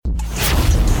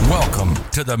Welcome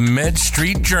to the Med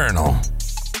Street Journal.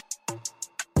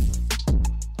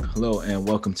 Hello and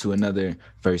welcome to another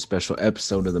very special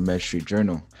episode of the Med Street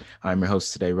Journal. I'm your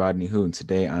host today, Rodney Hu, and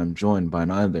today I'm joined by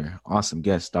another awesome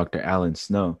guest, Dr. Alan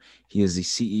Snow. He is the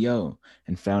CEO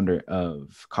and founder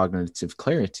of Cognitive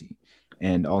Clarity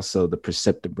and also the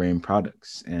Perceptive Brain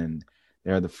products. And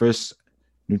they are the first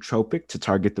nootropic to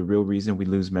target the real reason we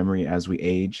lose memory as we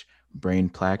age, brain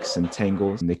plaques and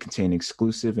tangles. And they contain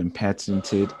exclusive and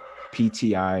patented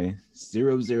PTI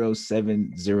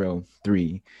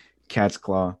 00703 cat's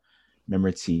claw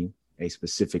memory tea, a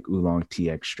specific oolong tea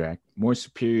extract, more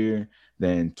superior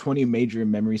than 20 major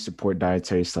memory support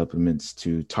dietary supplements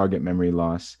to target memory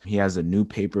loss. He has a new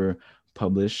paper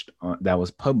that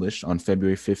was published on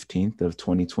February 15th of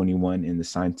 2021 in the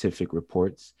Scientific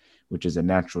Reports, which is a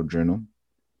natural journal.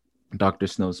 Dr.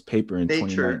 Snow's paper in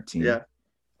Nature, 2019. yeah.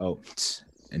 Oh,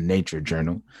 a Nature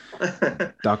journal.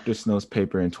 Dr. Snow's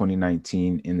paper in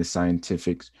 2019 in the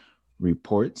Scientific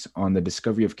Reports on the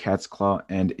discovery of cat's claw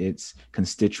and its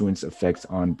constituents' effects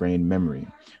on brain memory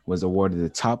was awarded the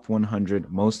top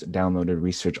 100 most downloaded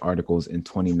research articles in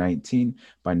 2019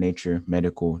 by Nature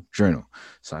Medical Journal.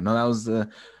 So I know that was a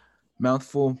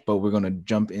mouthful, but we're going to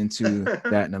jump into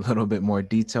that in a little bit more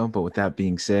detail. But with that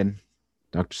being said,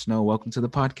 Dr. Snow, welcome to the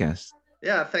podcast.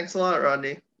 Yeah, thanks a lot,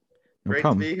 Rodney. No Great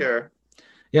problem. to be here.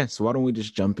 Yeah, so why don't we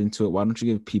just jump into it? Why don't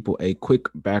you give people a quick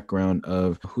background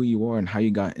of who you are and how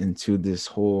you got into this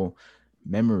whole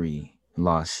memory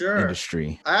loss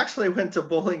industry? I actually went to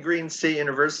Bowling Green State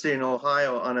University in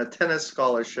Ohio on a tennis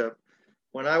scholarship.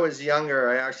 When I was younger,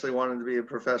 I actually wanted to be a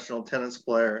professional tennis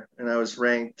player, and I was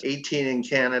ranked 18 in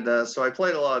Canada. So I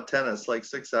played a lot of tennis, like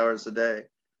 6 hours a day.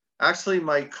 Actually,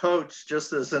 my coach,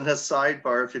 just as a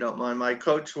sidebar, if you don't mind, my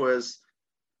coach was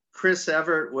Chris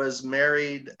Evert, was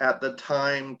married at the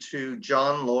time to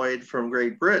John Lloyd from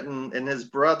Great Britain, and his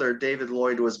brother, David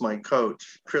Lloyd, was my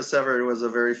coach. Chris Evert was a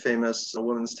very famous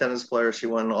women's tennis player. She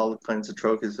won all kinds of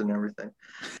trophies and everything.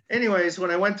 Anyways,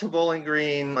 when I went to Bowling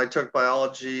Green, I took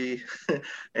biology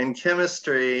and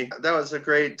chemistry. That was a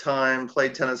great time,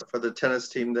 played tennis for the tennis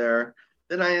team there.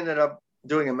 Then I ended up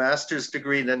doing a master's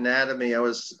degree in anatomy. I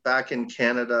was back in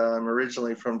Canada. I'm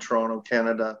originally from Toronto,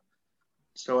 Canada.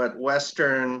 So at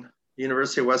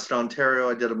University of Western Ontario,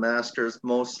 I did a master's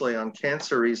mostly on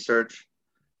cancer research.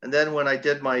 And then when I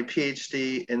did my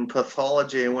PhD in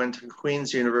pathology, I went to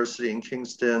Queen's University in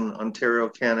Kingston, Ontario,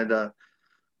 Canada.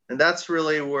 And that's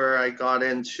really where I got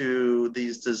into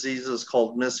these diseases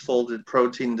called misfolded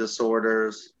protein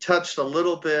disorders. Touched a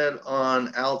little bit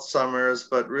on Alzheimer's,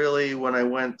 but really when I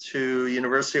went to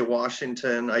University of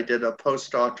Washington, I did a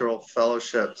postdoctoral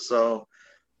fellowship. So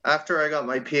after I got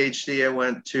my PhD, I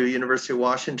went to University of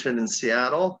Washington in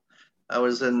Seattle. I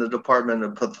was in the Department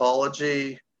of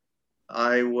Pathology.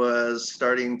 I was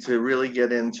starting to really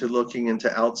get into looking into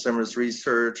Alzheimer's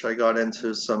research. I got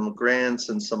into some grants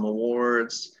and some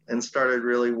awards and started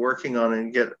really working on it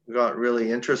and got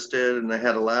really interested. And I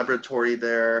had a laboratory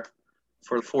there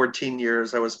for 14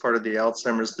 years. I was part of the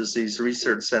Alzheimer's Disease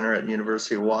Research Center at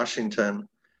University of Washington.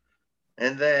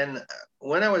 And then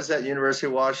when I was at University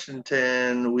of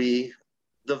Washington, we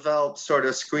developed sort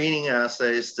of screening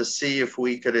assays to see if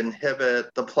we could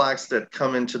inhibit the plaques that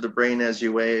come into the brain as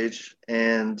you age.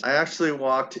 And I actually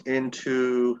walked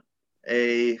into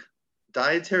a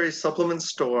dietary supplement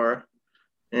store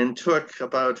and took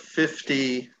about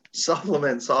 50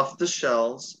 supplements off the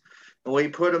shelves. And we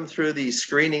put them through these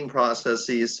screening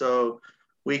processes. So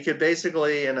we could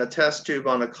basically, in a test tube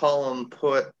on a column,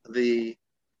 put the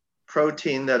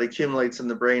protein that accumulates in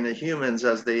the brain of humans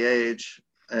as they age,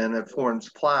 and it forms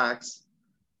plaques.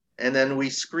 And then we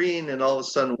screen, and all of a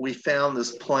sudden we found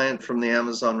this plant from the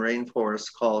Amazon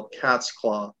rainforest called cat's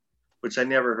claw, which I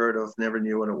never heard of, never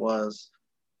knew what it was.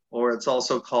 Or it's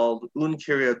also called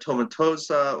Uncaria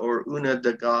tomatosa or Una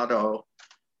degado.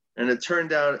 And it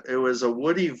turned out it was a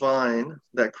woody vine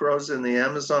that grows in the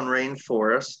Amazon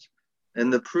rainforest.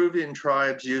 And the Peruvian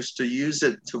tribes used to use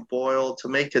it to boil, to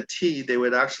make a tea. They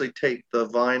would actually take the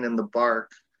vine and the bark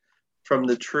from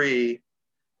the tree,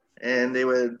 and they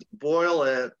would boil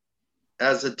it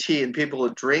as a tea, and people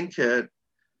would drink it.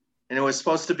 And it was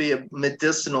supposed to be a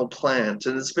medicinal plant,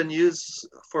 and it's been used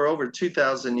for over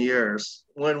 2,000 years.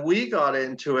 When we got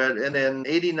into it, and in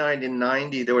 89 and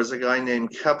 90, there was a guy named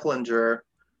Keplinger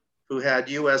who had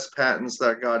US patents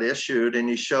that got issued, and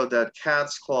he showed that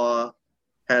cat's claw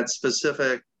had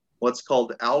specific what's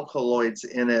called alkaloids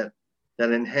in it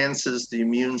that enhances the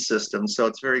immune system. So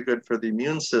it's very good for the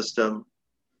immune system.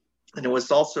 And it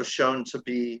was also shown to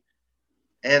be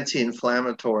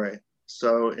anti-inflammatory.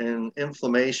 So in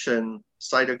inflammation,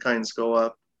 cytokines go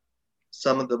up,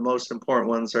 Some of the most important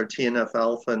ones are TNF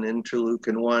alpha and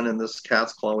interleukin 1, and this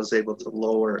cat's claw was able to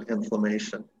lower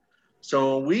inflammation.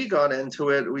 So when we got into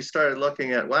it, we started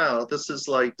looking at, wow, this is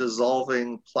like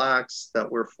dissolving plaques that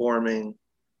were forming.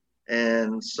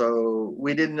 And so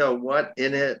we didn't know what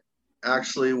in it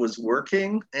actually was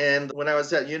working. And when I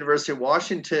was at University of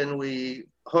Washington, we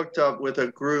hooked up with a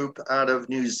group out of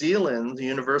New Zealand, the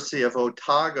University of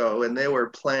Otago, and they were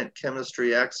plant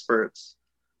chemistry experts.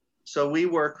 So we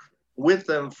worked with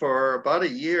them for about a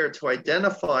year to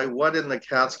identify what in the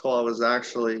cat's claw was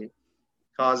actually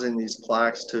causing these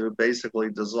plaques to basically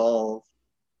dissolve.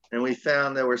 And we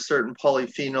found there were certain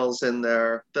polyphenols in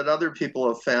there that other people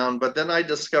have found. But then I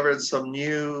discovered some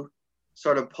new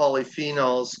sort of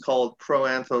polyphenols called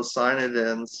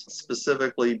proanthocyanidins,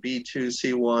 specifically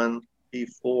B2C1,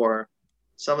 B4.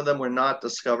 Some of them were not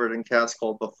discovered in cat's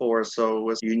claw before, so it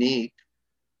was unique.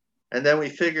 And then we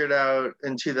figured out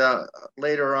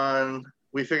later on,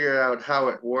 we figured out how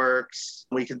it works.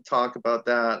 We could talk about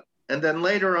that. And then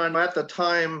later on, at the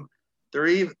time,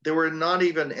 there were not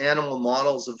even animal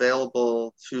models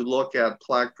available to look at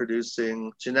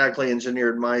plaque-producing genetically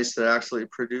engineered mice that actually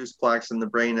produce plaques in the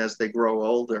brain as they grow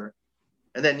older.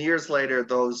 And then years later,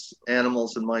 those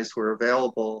animals and mice were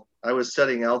available. I was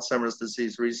studying Alzheimer's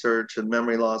disease research and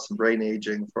memory loss and brain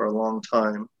aging for a long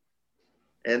time.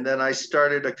 And then I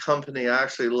started a company. I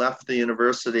actually left the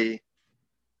university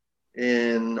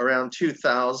in around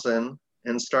 2000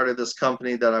 and started this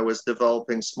company that I was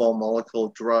developing small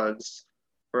molecule drugs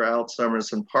for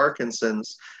Alzheimer's and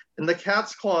Parkinson's. And the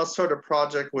cat's claw sort of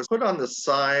project was put on the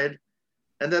side.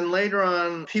 And then later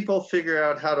on, people figure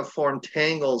out how to form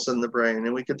tangles in the brain.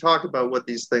 And we can talk about what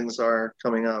these things are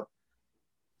coming up.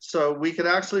 So we could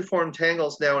actually form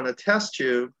tangles now in a test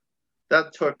tube.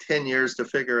 That took 10 years to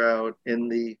figure out in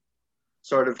the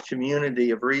sort of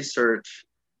community of research.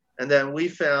 And then we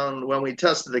found when we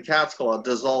tested the cat's claw,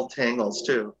 dissolved tangles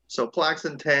too. So plaques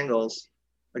and tangles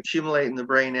accumulate in the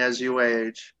brain as you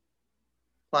age.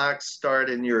 Plaques start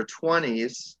in your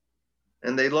 20s,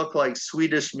 and they look like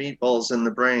Swedish meatballs in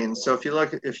the brain. So if you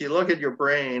look at your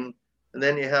brain, and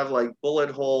then you have like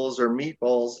bullet holes or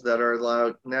meatballs that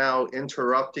are now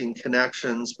interrupting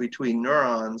connections between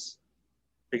neurons,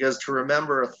 because to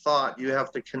remember a thought, you have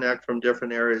to connect from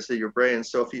different areas of your brain.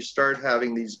 So if you start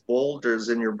having these boulders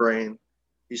in your brain,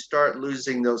 you start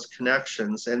losing those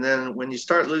connections. And then when you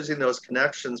start losing those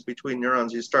connections between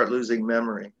neurons, you start losing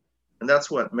memory. And that's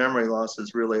what memory loss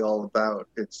is really all about.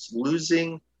 It's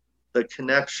losing the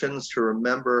connections to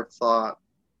remember thought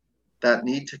that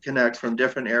need to connect from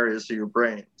different areas of your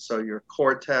brain. So your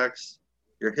cortex,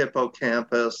 your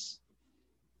hippocampus,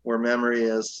 where memory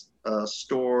is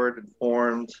stored and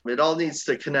formed. It all needs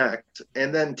to connect.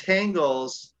 And then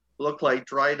tangles look like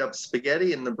dried up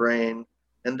spaghetti in the brain,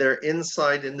 and they're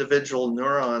inside individual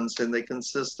neurons, and they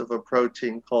consist of a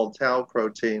protein called tau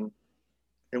protein.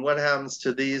 And what happens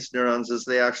to these neurons is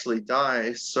they actually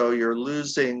die. So you're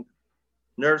losing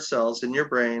nerve cells in your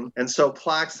brain. And so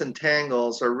plaques and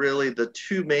tangles are really the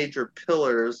two major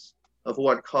pillars of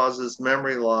what causes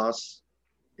memory loss.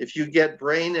 If you get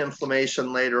brain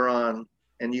inflammation later on,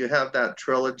 and you have that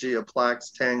trilogy of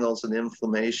plaques, tangles, and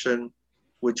inflammation,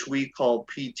 which we call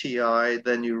PTI,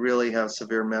 then you really have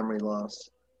severe memory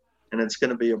loss. And it's going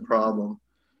to be a problem.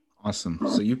 Awesome.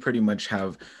 So you pretty much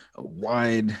have a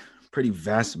wide, pretty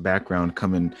vast background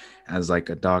coming as like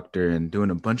a doctor and doing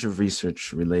a bunch of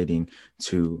research relating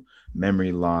to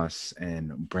memory loss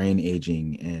and brain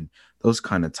aging and those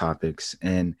kind of topics,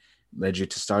 and led you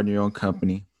to starting your own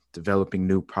company, developing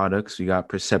new products. We got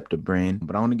Percepta Brain,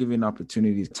 but I want to give you an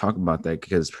opportunity to talk about that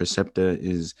because Percepta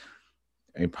is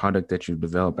a product that you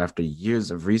developed after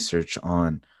years of research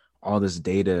on all this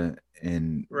data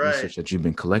and research that you've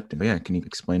been collecting. But yeah, can you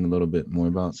explain a little bit more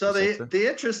about So the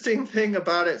interesting thing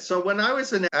about it, so when I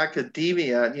was in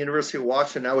academia at University of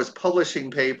Washington, I was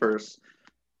publishing papers.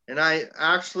 And I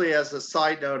actually, as a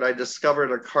side note, I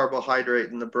discovered a carbohydrate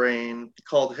in the brain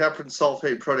called heparan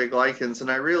sulfate proteoglycans. And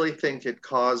I really think it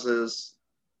causes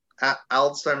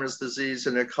Alzheimer's disease,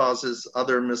 and it causes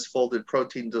other misfolded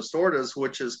protein disorders,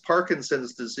 which is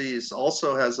Parkinson's disease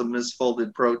also has a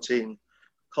misfolded protein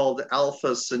called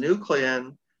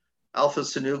alpha-synuclein.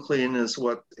 Alpha-synuclein is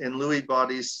what in Lewy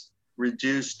bodies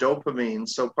reduce dopamine.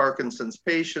 So Parkinson's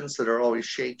patients that are always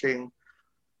shaking,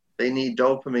 they need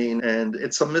dopamine, and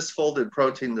it's a misfolded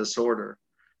protein disorder.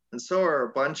 And so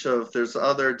are there's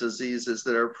other diseases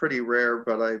that are pretty rare,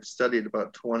 but I've studied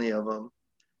about 20 of them.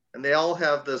 And they all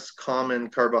have this common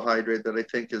carbohydrate that I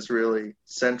think is really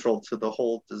central to the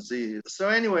whole disease. So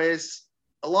anyways,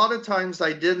 a lot of times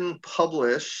I didn't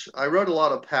publish. I wrote a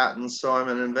lot of patents, so I'm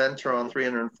an inventor on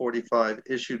 345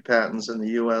 issued patents in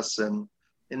the US and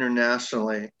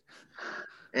internationally.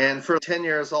 And for 10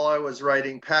 years, all I was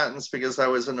writing patents because I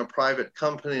was in a private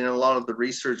company and a lot of the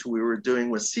research we were doing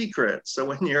was secret. So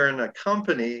when you're in a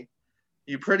company,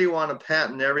 you pretty want to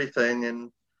patent everything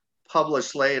and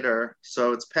publish later.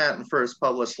 So it's patent first,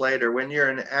 publish later. When you're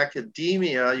in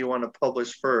academia, you want to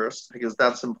publish first because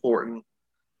that's important.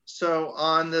 So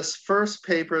on this first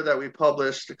paper that we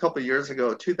published a couple of years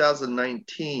ago,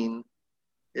 2019,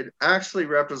 it actually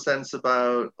represents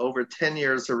about over 10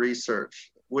 years of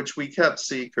research, which we kept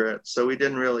secret. So we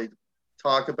didn't really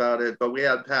talk about it, but we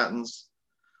had patents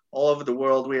all over the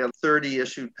world. We had 30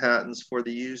 issued patents for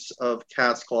the use of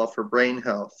cat's claw for brain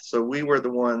health. So we were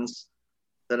the ones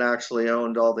that actually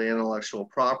owned all the intellectual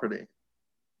property.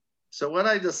 So what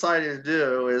I decided to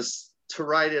do is to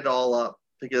write it all up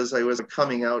because I was a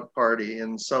coming out party.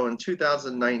 And so in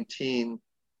 2019,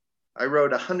 I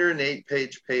wrote a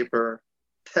 108-page paper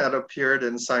that appeared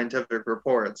in Scientific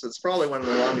Reports. It's probably one of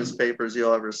the longest papers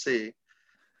you'll ever see.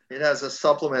 It has a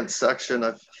supplement section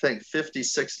of, I think, 50,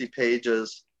 60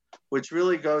 pages, which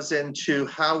really goes into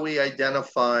how we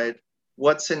identified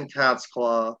what's in cat's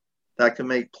claw that can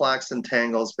make plaques and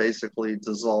tangles basically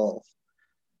dissolve.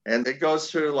 And it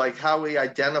goes through like how we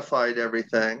identified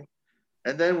everything.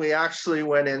 And then we actually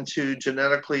went into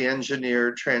genetically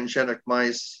engineered transgenic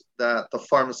mice that the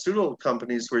pharmaceutical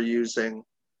companies were using.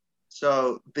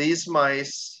 So these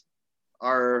mice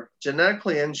are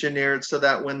genetically engineered so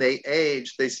that when they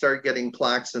age, they start getting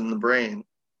plaques in the brain.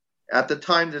 At the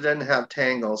time, they didn't have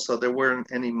tangles, so there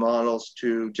weren't any models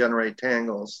to generate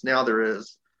tangles. Now there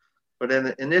is. But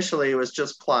initially, it was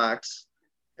just plaques.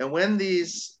 And when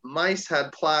these mice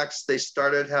had plaques, they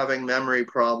started having memory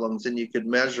problems, and you could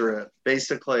measure it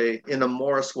basically in a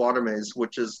Morris water maze,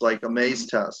 which is like a maze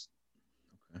test.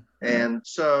 Okay. And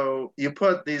so you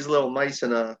put these little mice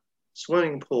in a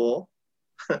swimming pool.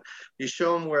 You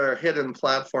show them where a hidden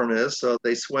platform is, so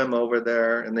they swim over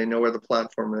there and they know where the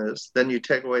platform is. Then you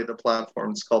take away the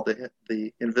platform. It's called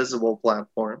the invisible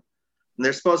platform. And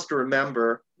they're supposed to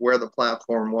remember where the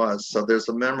platform was. So there's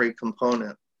a memory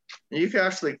component. And you can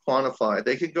actually quantify.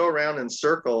 They could go around in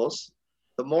circles.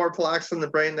 The more plaques in the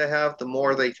brain they have, the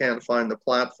more they can't find the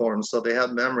platform. So they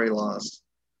have memory loss.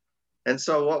 And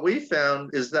so what we found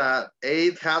is that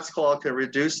cat's claw can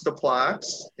reduce the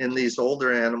plaques in these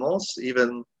older animals,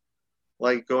 even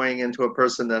like going into a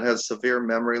person that has severe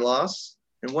memory loss.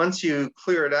 And once you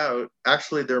clear it out,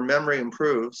 actually their memory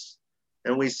improves.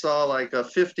 And we saw like a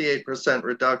 58%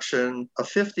 reduction, a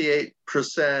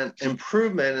 58%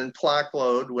 improvement in plaque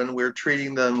load when we're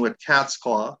treating them with cat's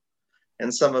claw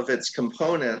and some of its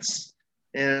components,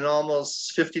 and an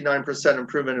almost 59%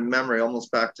 improvement in memory,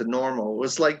 almost back to normal. It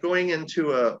was like going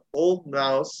into an old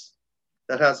mouse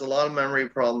that has a lot of memory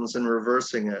problems and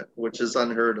reversing it, which is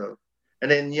unheard of.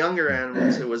 And in younger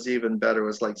animals, it was even better. It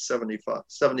was like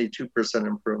 72%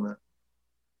 improvement.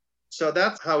 So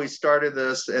that's how we started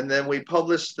this. And then we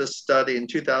published this study in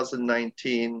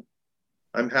 2019.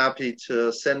 I'm happy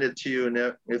to send it to you.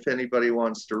 And if anybody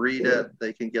wants to read it,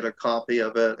 they can get a copy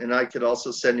of it. And I could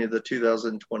also send you the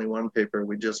 2021 paper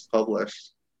we just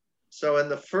published. So in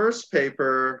the first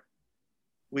paper,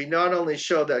 we not only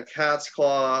showed that cat's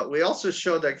claw, we also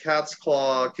showed that cat's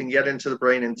claw can get into the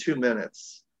brain in 2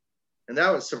 minutes. And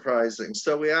that was surprising.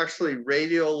 So we actually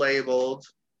radio-labeled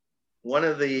one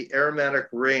of the aromatic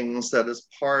rings that is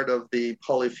part of the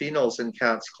polyphenols in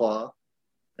cat's claw.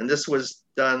 And this was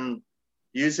done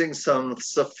using some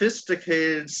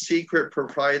sophisticated secret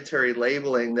proprietary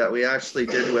labeling that we actually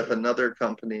did with another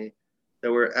company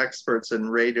that were experts in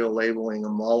radio labeling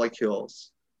of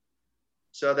molecules.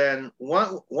 So then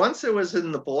once it was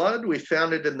in the blood, we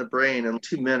found it in the brain in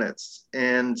 2 minutes.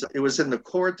 And it was in the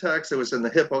cortex, it was in the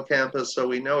hippocampus, so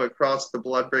we know it crossed the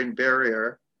blood-brain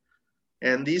barrier.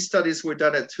 And these studies were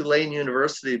done at Tulane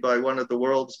University by one of the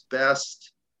world's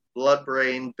best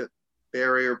blood-brain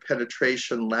barrier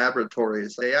penetration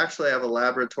laboratories. They actually have a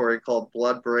laboratory called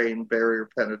blood-brain barrier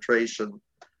penetration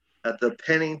at the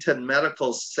Pennington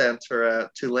Medical Center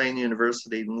at Tulane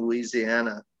University in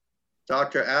Louisiana.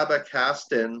 Dr. Abba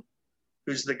Caston,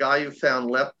 who's the guy who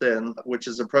found leptin, which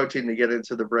is a protein to get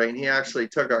into the brain, he actually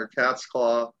took our cat's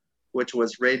claw, which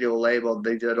was radio-labeled.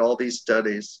 They did all these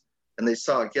studies, and they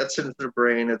saw it gets into the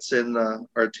brain. It's in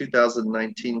our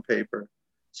 2019 paper.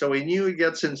 So we knew it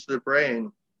gets into the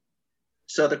brain.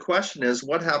 So the question is,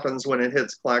 what happens when it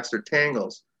hits plaques or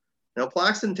tangles? Now,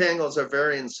 plaques and tangles are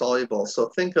very insoluble. So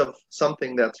think of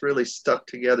something that's really stuck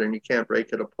together and you can't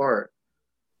break it apart.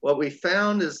 What we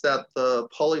found is that the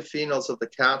polyphenols of the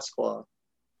cat's claw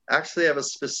actually have a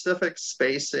specific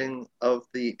spacing of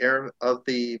the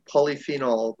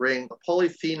polyphenol ring,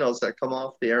 polyphenols that come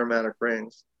off the aromatic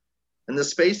rings. And the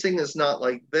spacing is not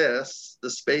like this. The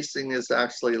spacing is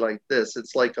actually like this.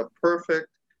 It's like a perfect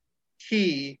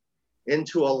key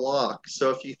into a lock. So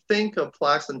if you think of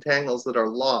plaques and tangles that are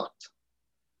locked,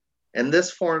 and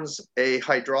this forms a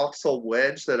hydroxyl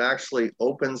wedge that actually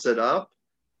opens it up,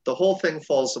 the whole thing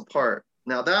falls apart.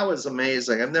 Now, that was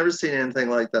amazing. I've never seen anything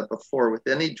like that before with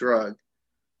any drug.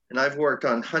 And I've worked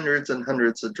on hundreds and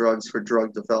hundreds of drugs for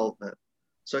drug development.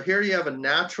 So here you have a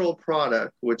natural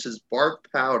product, which is bark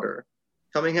powder,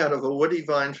 coming out of a woody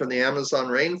vine from the Amazon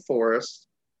rainforest.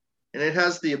 And it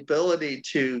has the ability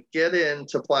to get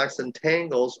into plaques and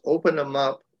tangles, open them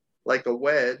up like a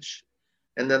wedge,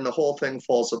 and then the whole thing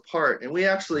falls apart. And we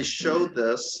actually showed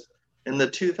this in the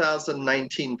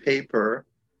 2019 paper.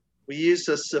 We used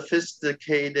a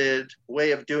sophisticated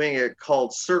way of doing it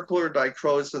called circular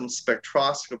dichrosine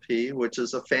spectroscopy, which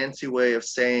is a fancy way of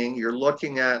saying you're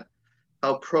looking at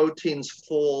how proteins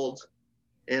fold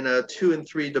in a 2- and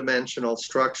 3-dimensional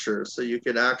structure, so you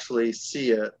could actually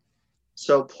see it.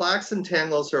 So plaques and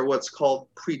tangles are what's called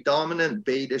predominant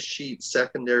beta sheet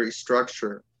secondary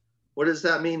structure. What does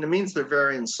that mean? It means they're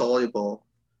very insoluble.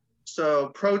 So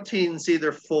proteins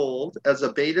either fold as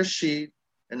a beta sheet,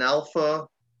 an alpha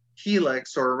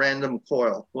helix, or a random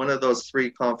coil, one of those 3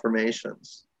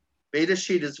 conformations. Beta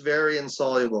sheet is very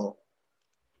insoluble.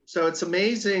 So it's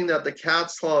amazing that the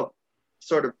cat's claw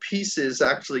sort of pieces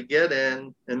actually get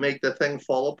in and make the thing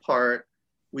fall apart.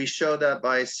 We show that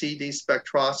by CD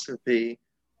spectroscopy,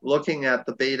 looking at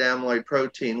the beta amyloid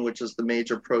protein, which is the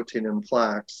major protein in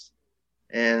plaques.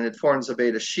 And it forms a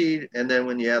beta sheet. And then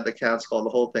when you add the cat's claw, the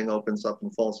whole thing opens up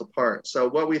and falls apart. So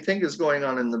what we think is going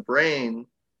on in the brain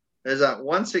is that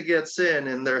once it gets in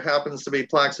and there happens to be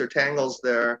plaques or tangles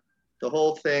there, the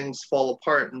whole things fall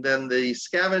apart. And then the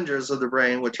scavengers of the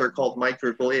brain, which are called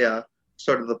microglia,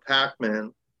 sort of the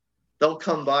Pac-Man, they'll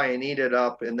come by and eat it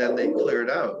up, and then they clear it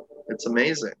out. It's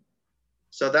amazing.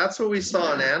 So that's what we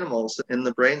saw in animals. In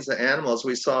the brains of animals,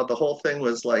 we saw the whole thing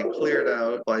was like cleared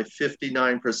out by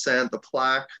 59%. The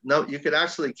plaque, no, you could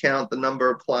actually count the number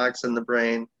of plaques in the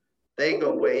brain. They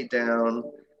go way down.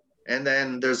 And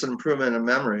then there's an improvement in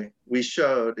memory. We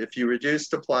showed if you reduce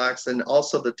the plaques and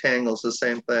also the tangles, the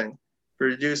same thing. If you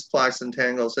reduce plaques and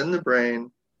tangles in the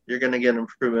brain, you're going to get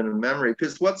improvement in memory.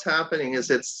 Because what's happening is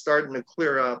it's starting to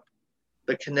clear up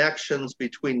the connections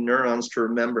between neurons to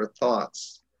remember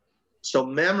thoughts. So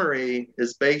memory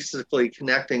is basically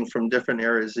connecting from different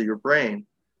areas of your brain.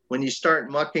 When you start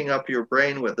mucking up your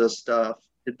brain with this stuff,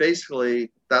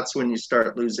 that's when you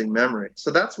start losing memory.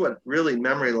 So that's what really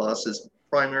memory loss is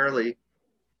primarily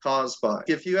caused by.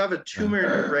 If you have a tumor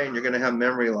in your brain, you're going to have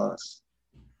memory loss.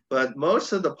 But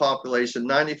most of the population,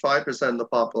 95% of the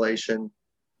population,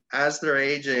 as they're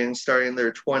aging, starting in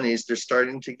their 20s, they're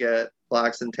starting to get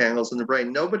plaques and tangles in the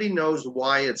brain. Nobody knows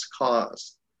why it's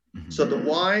caused. So the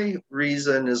why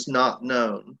reason is not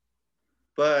known.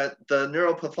 But the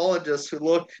neuropathologists who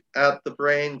look at the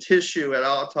brain tissue at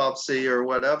autopsy or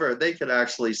whatever, they could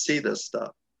actually see this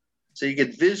stuff. So you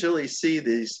could visually see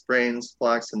these brains,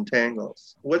 plaques, and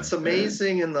tangles. What's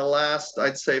amazing in the last,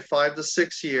 I'd say, 5 to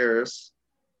 6 years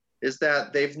is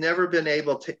that they've never been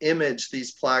able to image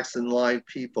these plaques in live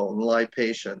people, in live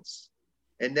patients.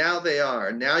 And now they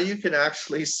are. Now you can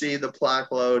actually see the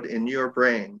plaque load in your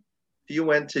brain. If you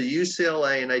went to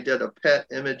UCLA and I did a PET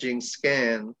imaging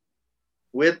scan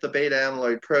with the beta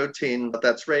amyloid protein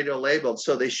that's radio-labeled,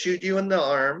 so they shoot you in the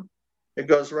arm, it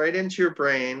goes right into your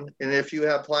brain, and if you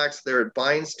have plaques there, it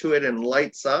binds to it and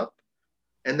lights up,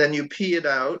 and then you pee it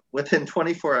out within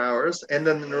 24 hours, and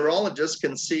then the neurologist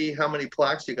can see how many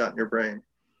plaques you got in your brain,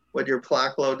 what your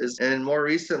plaque load is. And more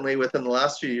recently, within the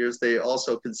last few years, they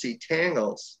also can see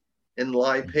tangles in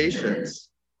live patients.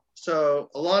 So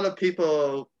a lot of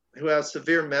people who have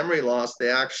severe memory loss, they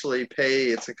actually pay,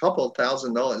 it's a couple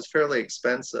 $1,000, fairly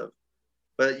expensive,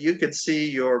 but you could see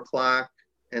your plaque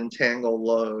and tangle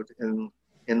load in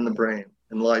the brain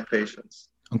in live patients.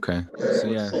 Okay. So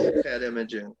yeah, PET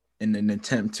imaging. In an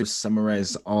attempt to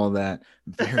summarize all that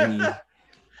very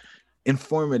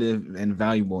informative and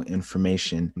valuable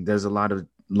information, there's a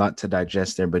lot to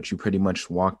digest there, but you pretty much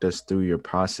walked us through your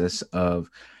process of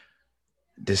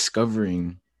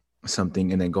discovering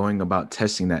something and then going about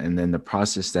testing that, and then the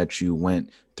process that you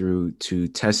went through to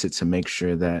test it to make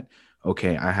sure that,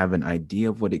 okay, I have an idea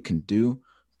of what it can do,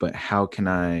 but how can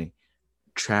I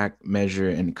track, measure,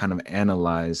 and kind of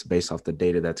analyze based off the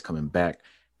data that's coming back,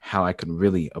 how I can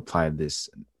really apply this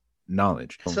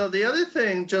knowledge. So the other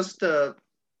thing, just to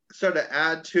sort of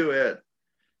add to it,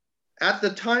 at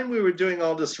the time we were doing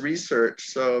all this research,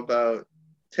 so about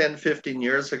 10, 15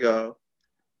 years ago,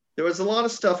 there was a lot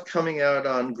of stuff coming out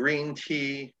on green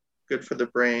tea, good for the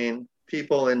brain.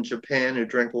 People in Japan who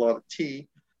drink a lot of tea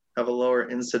have a lower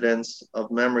incidence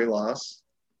of memory loss.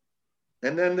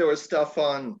 And then there was stuff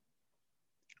on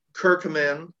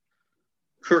curcumin.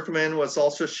 Curcumin was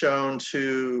also shown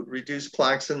to reduce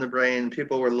plaques in the brain.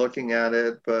 People were looking at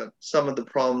it, but some of the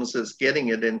problems is getting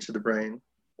it into the brain.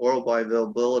 Oral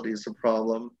bioavailability is a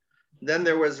problem. Then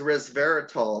there was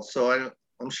resveratrol. So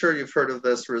I'm sure you've heard of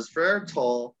this.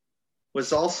 Resveratrol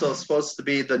was also supposed to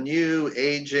be the new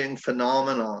aging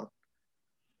phenomenon.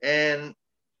 And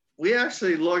we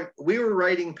were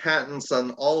writing patents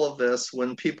on all of this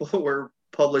when people were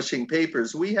publishing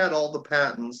papers. We had all the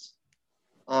patents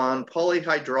on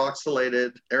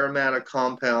polyhydroxylated aromatic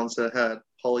compounds that had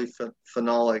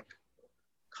polyphenolic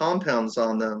compounds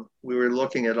on them. We were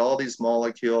looking at all these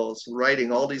molecules,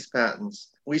 writing all these patents.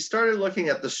 We started looking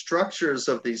at the structures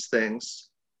of these things.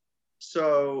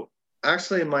 So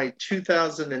actually in my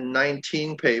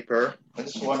 2019 paper, I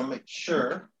just want to make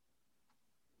sure,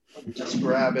 let me just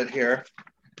grab it here.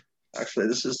 Actually,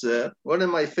 this is it. One of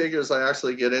my figures, I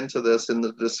actually get into this in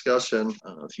the discussion. I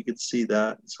don't know if you could see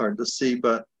that. It's hard to see,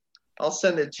 but I'll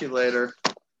send it to you later.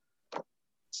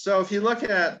 So if you look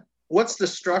at what's the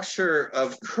structure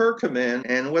of curcumin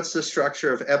and what's the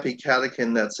structure of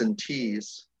epicatechin that's in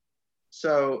teas.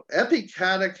 So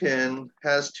epicatechin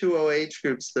has two OH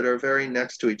groups that are very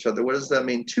next to each other. What does that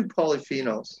mean? Two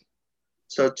polyphenols.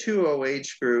 So two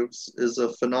OH groups is a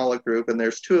phenolic group, and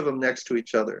there's two of them next to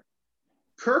each other.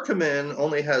 Curcumin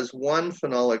only has one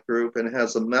phenolic group and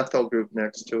has a methyl group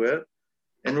next to it.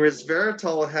 And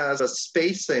resveratrol has a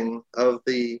spacing of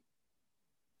the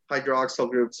hydroxyl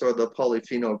groups or the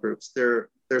polyphenol groups. They're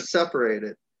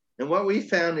separated. And what we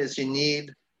found is you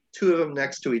need two of them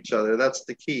next to each other. That's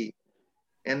the key.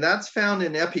 And that's found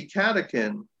in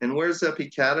epicatechin. And where's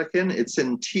epicatechin? It's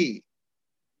in tea.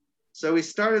 So we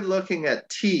started looking at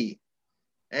tea.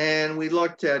 And we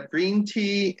looked at green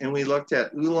tea, and we looked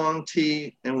at oolong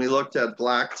tea, and we looked at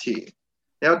black tea.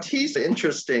 Now, tea is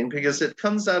interesting because it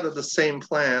comes out of the same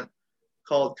plant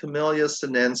called Camellia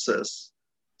sinensis.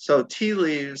 So tea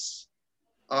leaves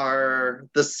are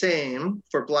the same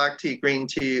for black tea, green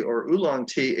tea, or oolong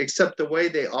tea, except the way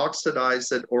they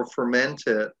oxidize it or ferment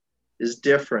it is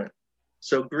different.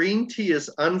 So green tea is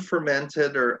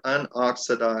unfermented or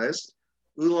unoxidized.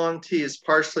 Oolong tea is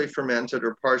partially fermented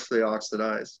or partially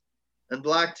oxidized. And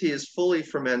black tea is fully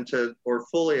fermented or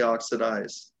fully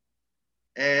oxidized.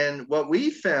 And what we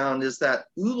found is that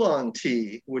oolong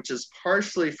tea, which is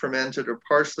partially fermented or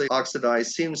partially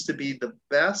oxidized, seems to be the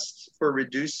best for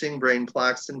reducing brain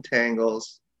plaques and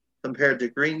tangles compared to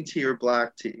green tea or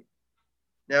black tea.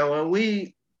 Now, when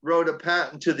we wrote a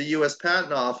patent to the US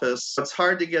Patent Office, it's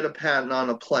hard to get a patent on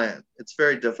a plant. It's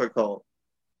very difficult.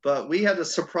 But we had a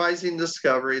surprising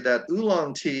discovery that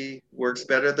oolong tea works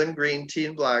better than green tea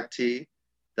and black tea.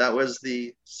 That was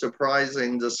the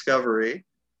surprising discovery.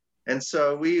 And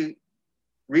so we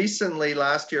recently,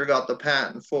 last year, got the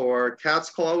patent for cat's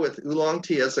claw with oolong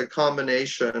tea as a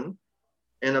combination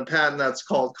in a patent that's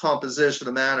called composition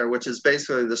of matter, which is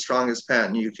basically the strongest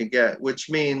patent you can get, which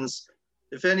means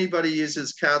if anybody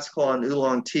uses cat's claw and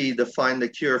oolong tea to find the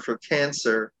cure for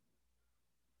cancer,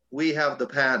 we have the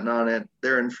patent on it.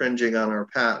 They're infringing on our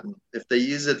patent. If they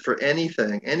use it for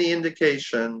anything, any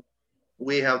indication,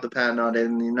 we have the patent on it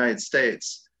in the United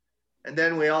States. And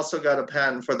then we also got a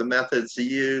patent for the methods to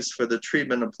use for the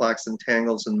treatment of plaques and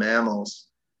tangles in mammals.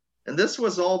 And this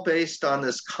was all based on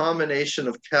this combination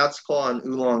of cat's claw and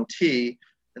oolong tea.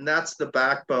 And that's the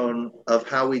backbone of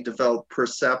how we developed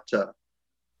Percepta.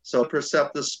 So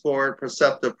Percepta Sport,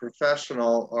 Percepta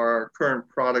Professional are our current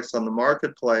products on the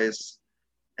marketplace.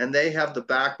 And they have the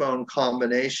backbone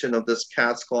combination of this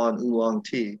cat's claw and oolong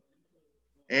tea.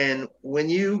 And when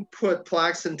you put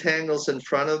plaques and tangles in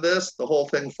front of this, the whole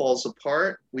thing falls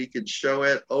apart. We could show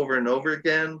it over and over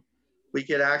again. We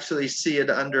could actually see it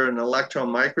under an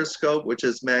electron microscope, which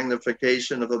is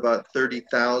magnification of about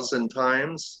 30,000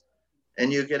 times.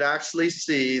 And you could actually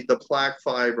see the plaque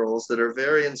fibrils that are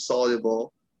very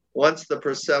insoluble. Once the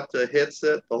Percepta hits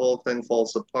it, the whole thing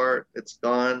falls apart. It's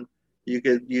gone. You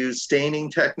could use staining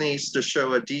techniques to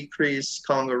show a decreased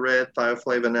Congo red,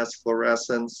 thioflavin-S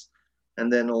fluorescence,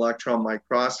 and then electron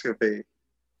microscopy.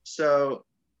 So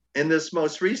in this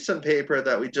most recent paper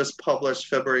that we just published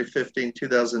February 15,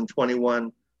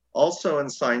 2021, also in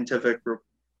Scientific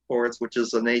Reports, which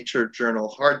is a Nature journal,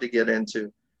 hard to get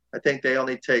into. I think they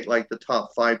only take like the top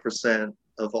 5%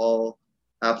 of all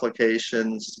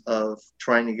applications of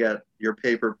trying to get your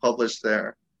paper published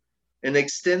there. an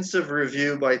extensive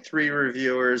review by 3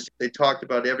 reviewers. They talked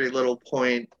about every little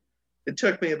point. It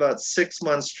took me about 6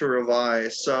 months to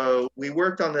revise. So we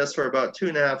worked on this for about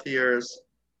 2.5 years,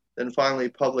 then finally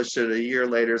published it a year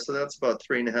later. So that's about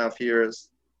 3.5 years.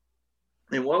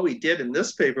 And what we did in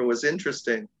this paper was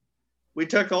interesting. We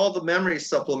took all the memory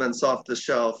supplements off the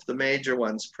shelf, the major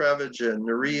ones, Prevagen,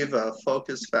 Neuriva,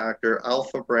 Focus Factor,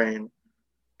 Alpha Brain,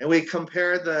 and we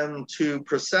compared them to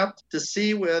Percept to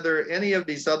see whether any of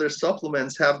these other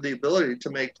supplements have the ability to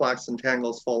make plaques and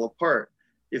tangles fall apart.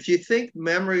 If you think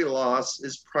memory loss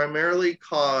is primarily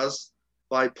caused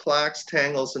by plaques,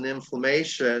 tangles, and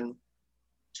inflammation,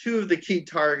 2 of the key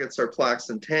targets are plaques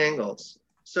and tangles.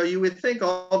 So you would think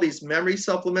all these memory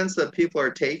supplements that people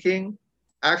are taking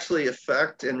actually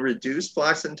affect and reduce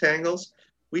plaques and tangles.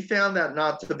 We found that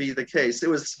not to be the case. It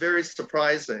was very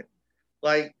surprising.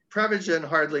 Like Prevagen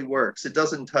hardly works. It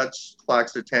doesn't touch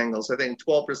plaques or tangles. I think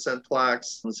 12%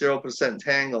 plaques and 0%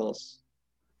 tangles.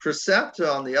 Percept,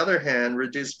 on the other hand,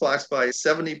 reduced plaques by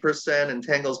 70% and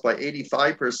tangles by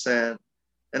 85%.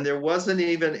 And there wasn't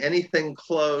even anything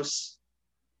close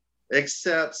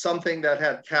except something that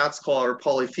had cat's claw or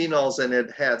polyphenols and it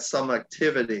had some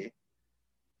activity.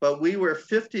 But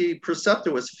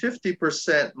Percepta was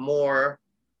 50% more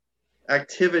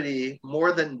activity,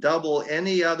 more than double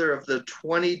any other of the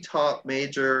 20 top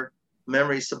major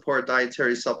memory support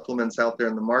dietary supplements out there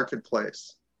in the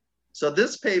marketplace. So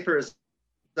this paper is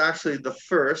actually the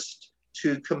first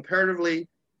to comparatively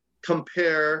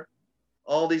compare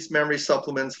all these memory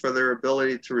supplements for their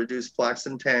ability to reduce plaques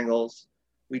and tangles.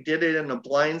 We did it in a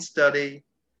blind study,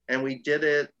 and we did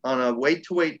it on a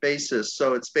weight-to-weight basis.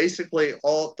 So it's basically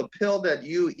all the pill that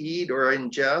you eat or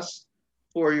ingest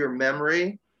for your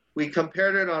memory. We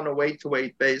compared it on a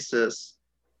weight-to-weight basis,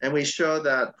 and we show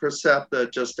that Percepta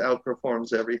just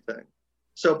outperforms everything.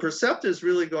 So Percepta is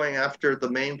really going after the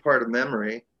main part of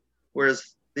memory,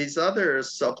 whereas these other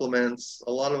supplements,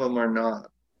 a lot of them are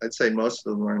not. I'd say most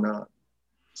of them are not.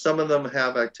 Some of them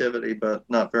have activity, but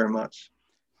not very much.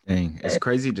 Dang, it's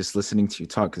crazy just listening to you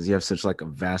talk because you have such like a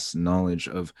vast knowledge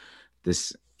of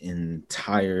this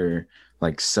entire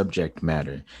like subject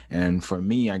matter. And for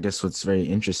me, I guess what's very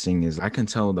interesting is I can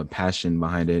tell the passion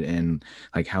behind it and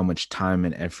like how much time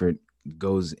and effort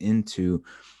goes into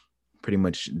pretty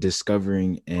much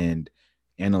discovering and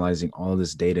analyzing all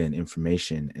this data and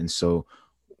information. And so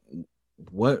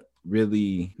what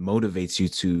really motivates you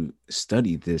to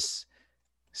study this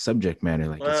subject matter?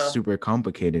 Like, it's super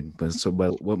complicated, but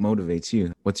what motivates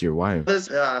you? What's your why?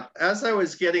 As I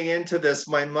was getting into this,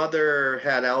 my mother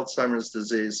had Alzheimer's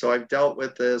disease, so I've dealt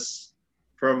with this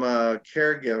from a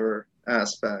caregiver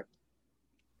aspect.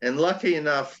 And lucky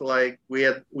enough, like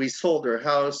we sold her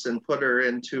house and put her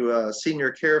into a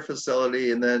senior care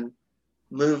facility and then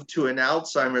moved to an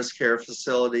Alzheimer's care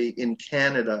facility in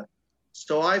Canada.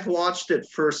 So I've watched it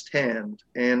firsthand,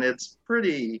 and it's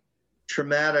pretty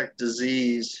traumatic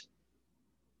disease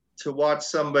to watch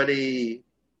somebody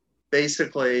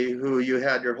basically who you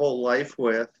had your whole life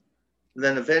with,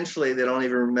 then eventually they don't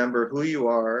even remember who you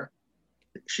are.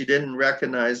 She didn't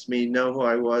recognize me, know who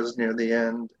I was near the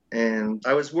end. And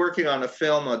I was working on a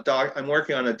film, I'm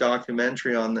working on a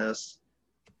documentary on this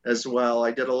as well.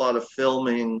 I did a lot of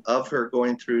filming of her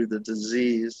going through the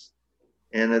disease.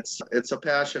 And it's a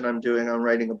passion I'm doing. I'm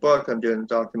writing a book. I'm doing a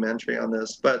documentary on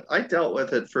this. But I dealt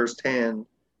with it firsthand.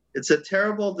 It's a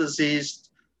terrible disease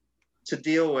to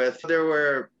deal with.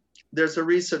 There's a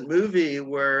recent movie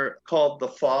called The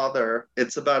Father.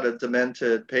 It's about a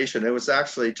demented patient. It was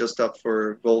actually just up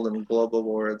for Golden Globe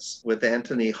Awards with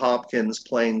Anthony Hopkins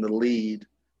playing the lead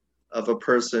of a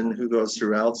person who goes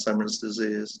through Alzheimer's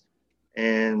disease.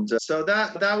 And so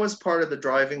that was part of the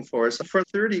driving force. For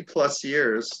 30 plus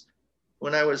years,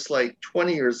 when I was like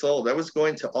 20 years old, I was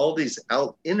going to all these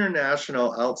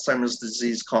international Alzheimer's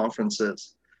disease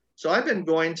conferences. So I've been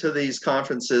going to these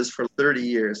conferences for 30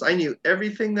 years. I knew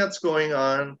everything that's going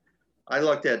on. I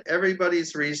looked at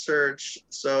everybody's research.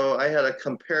 So I had a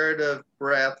comparative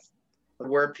breadth of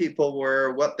where people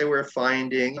were, what they were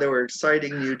finding. There were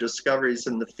exciting new discoveries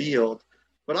in the field.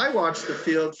 But I watched the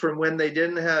field from when they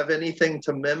didn't have anything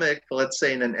to mimic, let's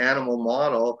say in an animal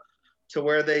model, to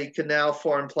where they could now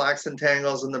form plaques and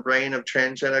tangles in the brain of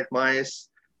transgenic mice.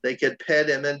 They could PET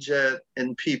image it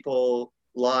in people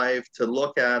live to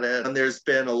look at it. And there's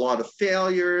been a lot of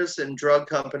failures in drug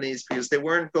companies because they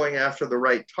weren't going after the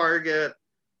right target.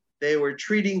 They were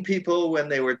treating people when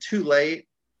they were too late,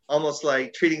 almost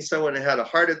like treating someone who had a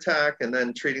heart attack and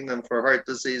then treating them for heart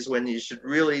disease when you should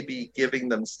really be giving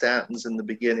them statins in the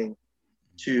beginning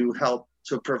to help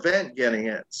to prevent getting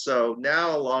it. So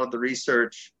now a lot of the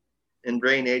research in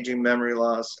brain aging, memory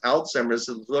loss. Alzheimer's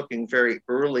is looking very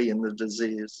early in the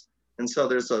disease. And so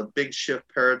there's a big shift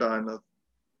paradigm of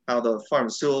how the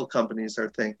pharmaceutical companies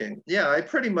are thinking. Yeah, I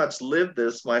pretty much lived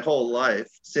this my whole life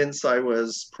since I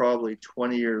was probably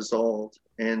 20 years old.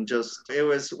 And it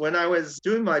was when I was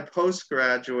doing my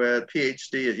postgraduate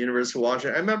PhD at University of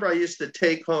Washington. I remember I used to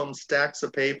take home stacks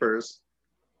of papers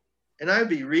and I'd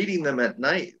be reading them at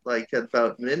night, like at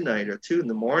about midnight or 2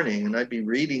 a.m. And I'd be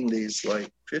reading these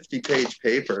like 50-page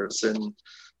papers. And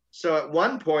so at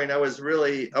one point I was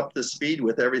really up to speed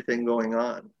with everything going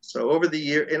on. So over the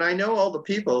year, and I know all the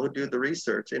people who do the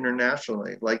research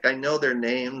internationally, like I know their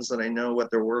names and I know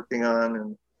what they're working on.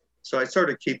 And so I sort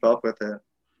of keep up with it.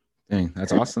 Dang,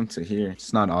 that's awesome to hear.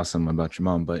 It's not awesome about your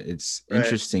mom, but it's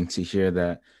interesting to hear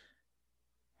that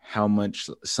how much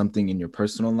something in your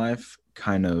personal life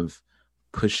kind of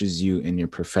pushes you in your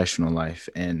professional life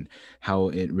and how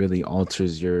it really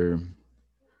alters your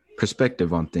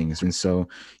perspective on things. And so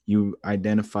you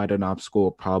identified an obstacle,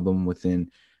 a problem within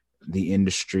the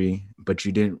industry, but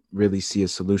you didn't really see a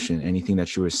solution, anything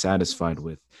that you were satisfied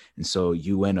with. And so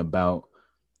you went about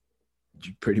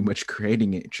pretty much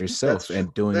creating it yourself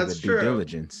and doing the due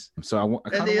diligence. So I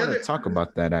kind of want to talk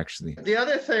about that actually. The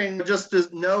other thing just to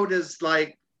note is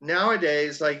like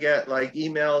nowadays I get like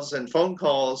emails and phone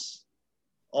calls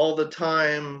all the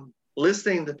time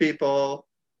listening to people,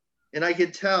 and I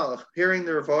could tell, hearing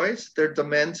their voice, they're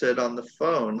demented on the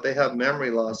phone. They have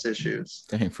memory loss issues.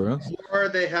 Dang, for us. Or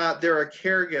they're a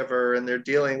caregiver and they're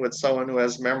dealing with someone who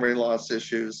has memory loss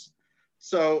issues.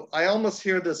 So I almost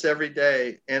hear this every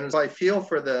day, and I feel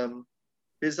for them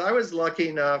because I was lucky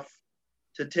enough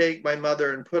to take my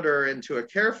mother and put her into a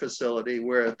care facility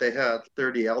where they had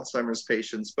 30 Alzheimer's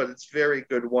patients, but it's very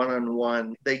good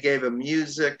one-on-one. They gave them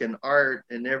music and art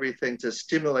and everything to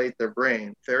stimulate their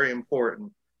brain, very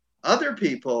important. Other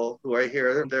people who I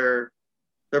hear, their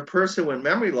person with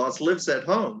memory loss lives at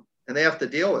home and they have to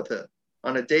deal with it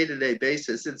on a day-to-day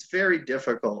basis. It's very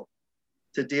difficult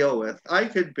to deal with. I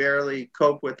could barely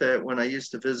cope with it when I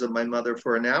used to visit my mother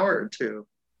for an hour or two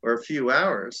or a few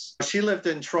hours. She lived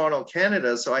in Toronto,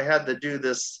 Canada, so I had to do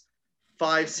this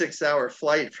 5-6 hour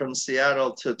flight from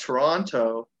Seattle to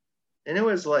Toronto. And it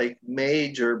was like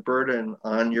major burden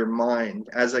on your mind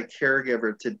as a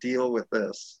caregiver to deal with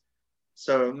this.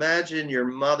 So imagine your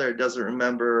mother doesn't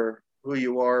remember who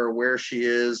you are or where she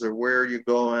is or where you're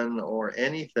going or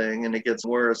anything, and it gets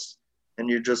worse and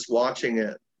you're just watching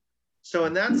it. So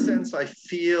in that sense, I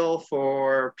feel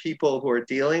for people who are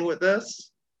dealing with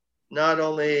this, not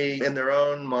only in their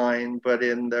own mind, but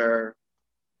in their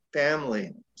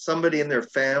family. Somebody in their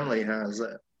family has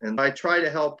it. And I try to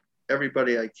help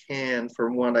everybody I can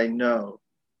from what I know.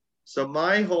 So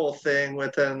my whole thing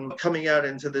with them coming out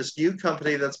into this new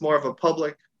company that's more of a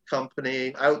public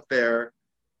company out there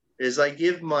is I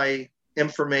give my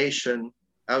information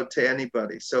out to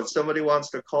anybody. So if somebody wants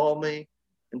to call me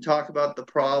and talk about the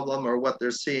problem or what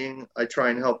they're seeing, I try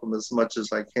and help them as much as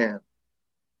I can.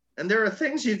 And there are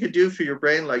things you could do for your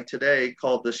brain like today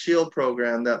called the SHIELD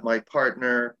program that my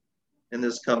partner in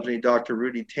this company, Dr.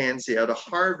 Rudy Tanzi out of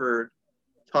Harvard,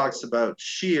 talks about.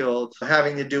 SHIELD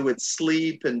having to do with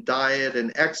sleep and diet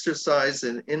and exercise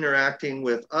and interacting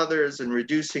with others and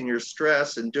reducing your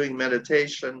stress and doing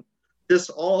meditation. This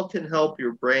all can help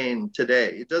your brain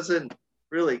today. It doesn't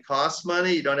really cost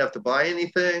money. You don't have to buy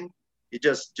anything. You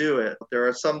just do it. There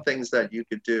are some things that you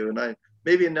could do. And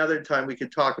maybe another time we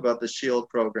could talk about the SHIELD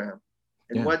program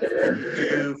and what you can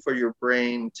do for your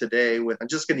brain today. I'm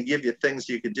just going to give you things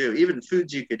you could do, even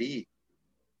foods you could eat,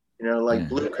 like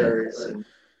blueberries and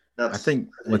nuts. I think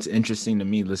what's interesting to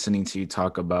me listening to you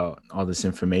talk about all this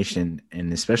information,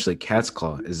 and especially cat's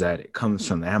claw, is that it comes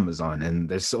from the Amazon. And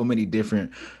there's so many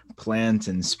different plants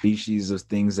and species of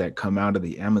things that come out of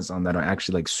the Amazon that are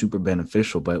actually like super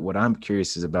beneficial. But what I'm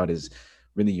curious about is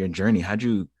really your journey. How'd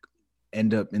you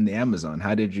end up in the Amazon?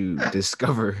 How did you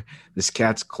discover this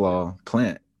cat's claw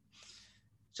plant?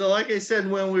 So like I said,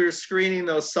 when we were screening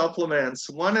those supplements,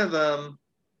 one of them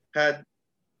had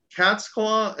cat's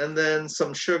claw and then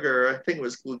some sugar. I think it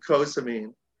was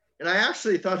glucosamine. And I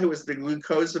actually thought it was the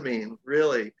glucosamine,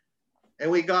 really. And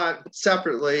we got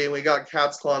separately, and we got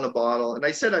cat's claw in a bottle. And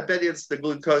I said, I bet it's the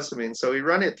glucosamine. So we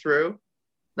run it through,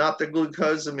 not the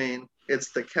glucosamine,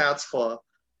 it's the cat's claw.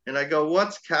 And I go,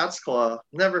 what's cat's claw?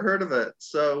 Never heard of it.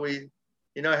 So we,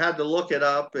 had to look it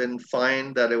up and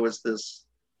find that it was this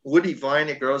woody vine.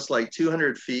 It grows like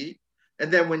 200 feet.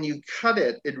 And then when you cut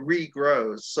it, it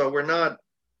regrows. So we're not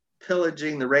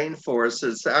pillaging the rainforest.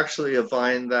 It's actually a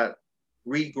vine that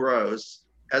regrows,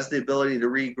 has the ability to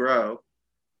regrow.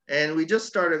 And we just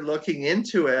started looking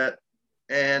into it.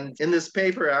 And in this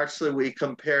paper, actually, we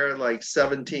compare like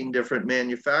 17 different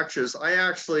manufacturers. I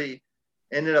actually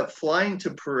ended up flying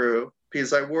to Peru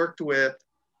because I worked with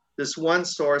this one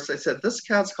source. I said, this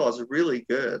cat's claw is really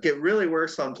good. It really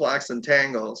works on plaques and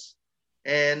tangles.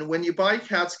 And when you buy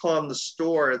cat's claw in the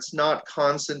store, it's not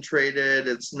concentrated.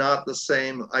 It's not the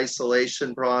same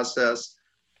isolation process.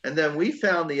 And then we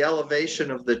found the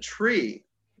elevation of the tree.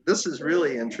 This is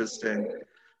really interesting.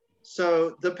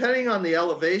 So depending on the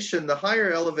elevation, the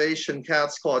higher elevation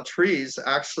cat's claw trees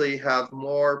actually have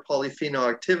more polyphenol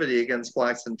activity against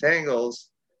plaques and tangles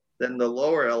than the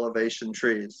lower elevation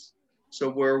trees.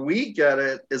 So where we get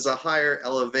it is a higher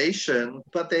elevation,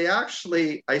 but they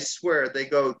actually, I swear, they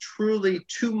go truly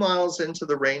 2 miles into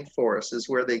the rainforest is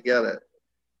where they get it.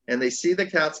 And they see the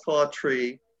cat's claw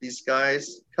tree. These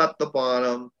guys cut the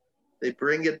bottom, they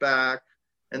bring it back,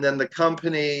 and then the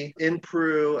company in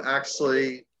Peru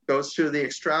actually goes through the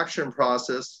extraction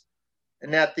process.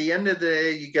 And at the end of the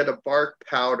day, you get a bark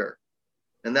powder.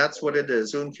 And that's what it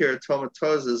is. Unkia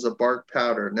tomatosa is a bark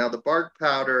powder. Now the bark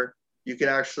powder you can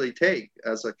actually take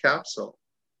as a capsule.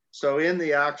 So in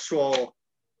the actual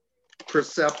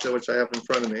Percepta, which I have in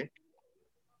front of me,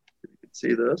 you can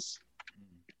see this.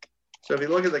 So if you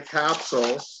look at the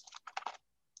capsules,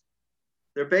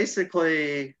 they're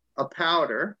basically a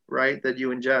powder, right, that you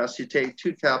ingest. You take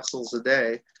 2 capsules a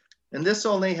day. And this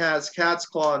only has cat's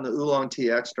claw and the oolong tea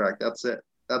extract. That's it.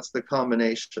 That's the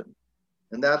combination.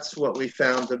 And that's what we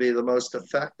found to be the most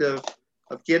effective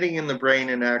of getting in the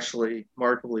brain and actually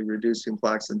markedly reducing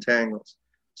plaques and tangles.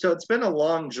 So it's been a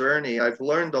long journey. I've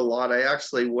learned a lot. I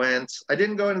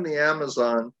didn't go into the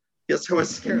Amazon. Yes, I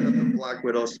was scared of the black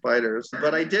widow spiders,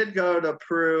 but I did go to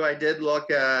Peru.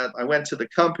 I went to the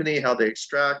company, how they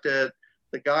extract it.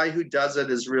 The guy who does it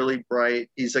is really bright.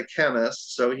 He's a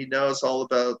chemist, so he knows all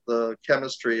about the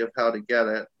chemistry of how to get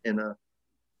it in a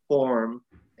form.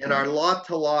 And our lot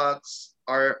to lots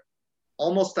are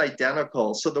almost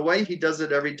identical. So the way he does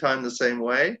it every time the same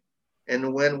way.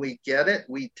 And when we get it,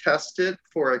 we test it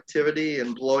for activity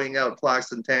and blowing out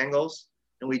plaques and tangles.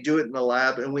 And we do it in the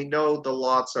lab and we know the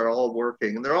lots are all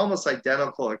working and they're almost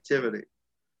identical activity.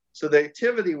 So the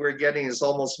activity we're getting is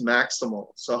almost maximal.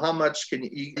 So how much can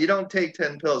you don't take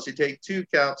 10 pills, you take 2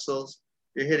 capsules,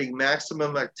 you're hitting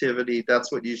maximum activity.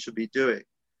 That's what you should be doing.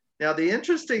 Now, the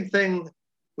interesting thing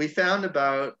we found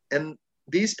about, and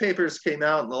these papers came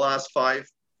out in the last 5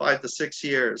 to 6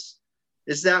 years,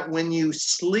 is that when you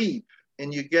sleep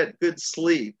and you get good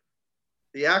sleep,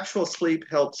 the actual sleep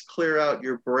helps clear out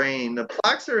your brain. The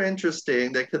plaques are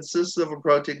interesting. They consist of a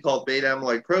protein called beta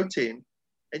amyloid protein.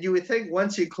 And you would think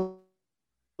once you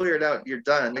clear it out, you're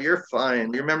done. You're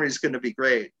fine. Your memory is going to be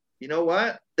great. You know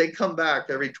what? They come back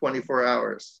every 24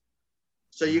 hours.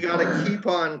 So you got to keep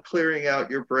on clearing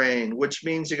out your brain, which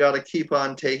means you got to keep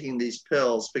on taking these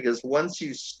pills because once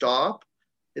you stop,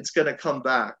 it's going to come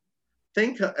back.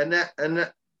 Think an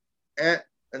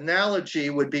analogy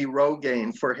would be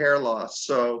Rogaine for hair loss.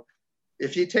 So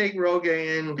if you take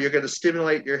Rogaine, you're going to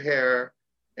stimulate your hair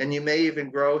and you may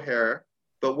even grow hair.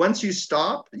 But once you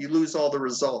stop, you lose all the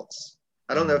results.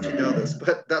 I don't know if you know this,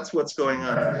 but that's what's going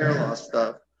on in hair loss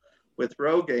stuff with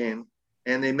Rogaine.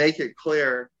 And they make it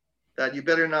clear that you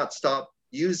better not stop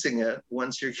using it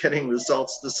once you're getting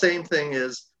results. The same thing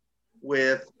is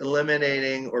with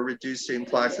eliminating or reducing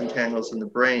plaques and tangles in the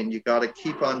brain. You got to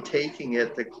keep on taking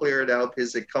it to clear it out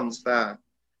because it comes back.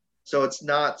 So it's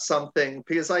not something,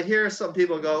 because I hear some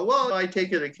people go, well, I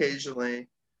take it occasionally.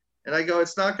 And I go,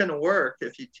 it's not going to work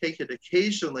if you take it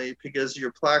occasionally because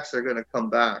your plaques are going to come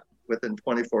back within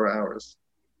 24 hours.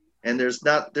 And there's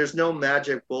no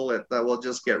magic bullet that will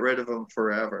just get rid of them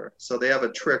forever. So they have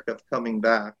a trick of coming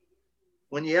back.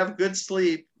 When you have good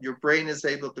sleep, your brain is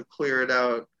able to clear it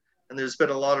out. And there's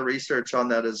been a lot of research on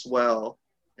that as well.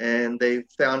 And they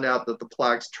found out that the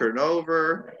plaques turn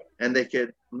over and they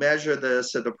could measure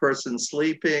this at a person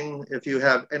sleeping. If you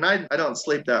have, and I don't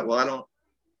sleep that well.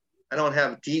 I don't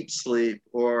have deep sleep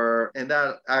and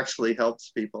that actually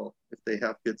helps people if they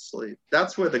have good sleep.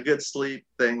 That's where the good sleep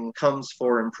thing comes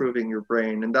for improving your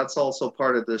brain. And that's also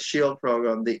part of the SHIELD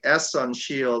program. The S on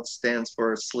SHIELD stands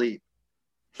for sleep.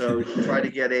 So try to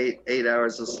get eight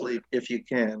hours of sleep if you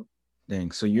can.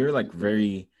 Dang. So you're like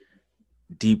very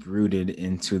deep rooted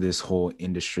into this whole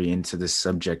industry, into this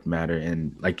subject matter.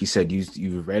 And like you said,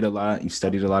 you've read a lot, you've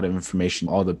studied a lot of information,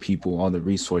 all the people, all the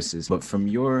resources. But from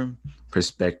your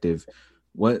perspective,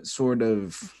 what's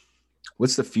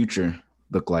the future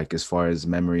look like as far as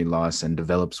memory loss and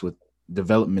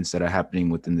developments that are happening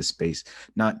within the space,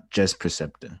 not just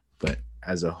Percepta, but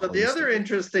as a whole? But the other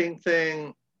interesting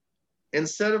thing,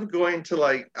 instead of going to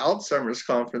like Alzheimer's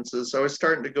conferences, I was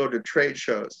starting to go to trade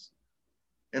shows.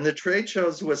 And the trade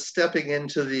shows was stepping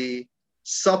into the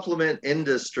supplement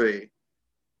industry.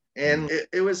 And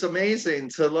it was amazing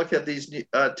to look at these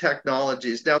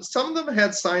technologies. Now, some of them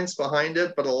had science behind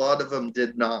it, but a lot of them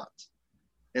did not.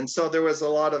 And so there was a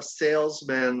lot of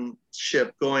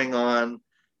salesmanship going on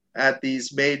at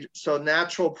these major. So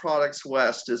Natural Products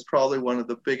West is probably one of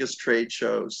the biggest trade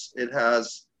shows. It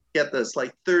has, get this,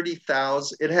 like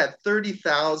 30,000. It had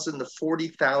 30,000 to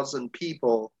 40,000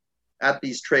 people at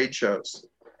these trade shows.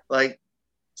 Like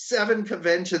 7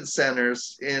 convention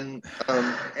centers in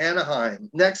Anaheim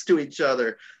next to each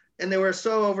other. And they were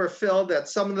so overfilled that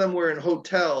some of them were in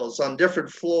hotels on different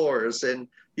floors. And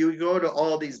you would go to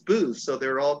all these booths. So they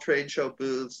were all trade show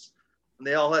booths. And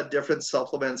they all had different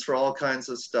supplements for all kinds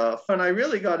of stuff. And I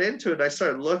really got into it. I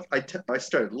started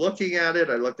looking at it.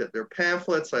 I looked at their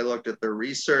pamphlets. I looked at their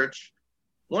research.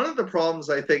 One of the problems,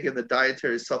 I think, in the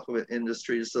dietary supplement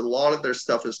industry is that a lot of their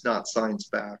stuff is not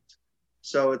science-backed.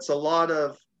 So it's a lot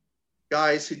of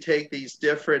guys who take these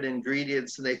different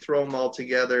ingredients and they throw them all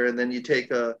together, and then you take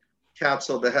a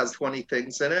capsule that has 20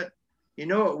 things in it. You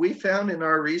know what we found in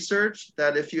our research?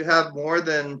 That if you have more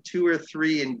than 2 or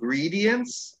 3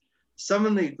 ingredients, some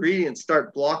of the ingredients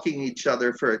start blocking each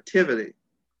other for activity.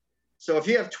 So if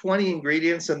you have 20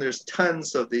 ingredients and there's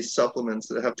tons of these supplements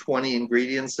that have 20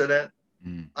 ingredients in it,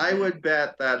 I would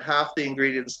bet that half the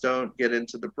ingredients don't get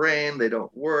into the brain, they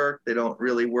don't work, they don't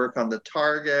really work on the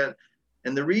target.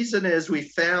 And the reason is we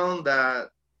found that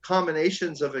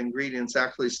combinations of ingredients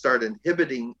actually start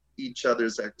inhibiting each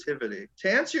other's activity.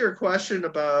 To answer your question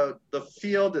about the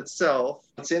field itself,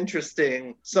 it's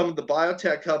interesting. Some of the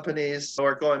biotech companies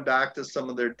are going back to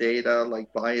some of their data,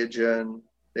 like Biogen.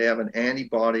 They have an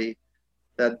antibody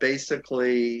that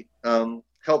basically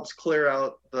helps clear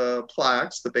out the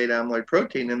plaques, the beta amyloid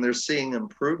protein, and they're seeing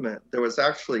improvement. There was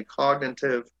actually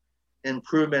cognitive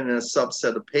improvement in a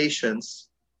subset of patients.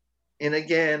 And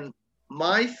again,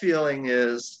 my feeling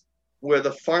is where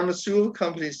the pharmaceutical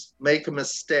companies make a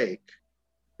mistake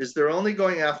is they're only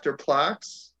going after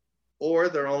plaques, or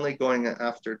they're only going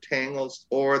after tangles,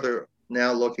 or they're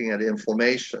now looking at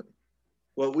inflammation.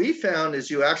 What we found is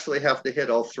you actually have to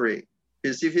hit all 3.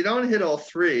 Because if you don't hit all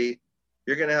 3,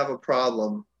 you're going to have a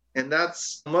problem. And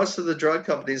that's, most of the drug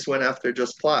companies went after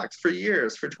just plaques for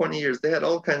years, for 20 years. They had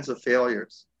all kinds of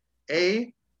failures.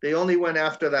 A, they only went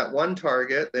after that one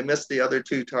target. They missed the other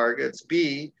 2 targets.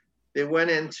 B, they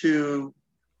went into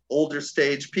older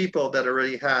stage people that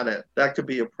already had it. That could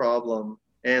be a problem.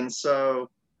 And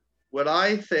so what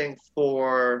I think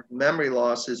for memory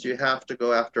loss is you have to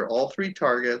go after all 3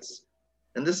 targets.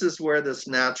 And this is where this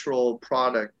natural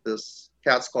product, this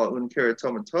cat's claw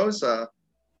unkeratomatose,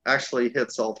 actually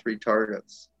hits all 3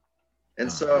 targets.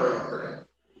 And so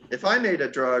if I made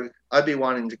a drug, I'd be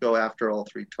wanting to go after all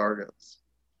 3 targets.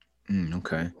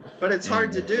 Okay. But it's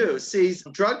hard to do. See,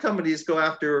 drug companies go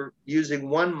after using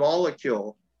one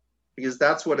molecule because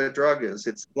that's what a drug is.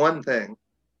 It's one thing.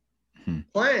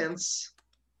 Plants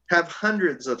have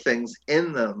hundreds of things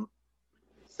in them.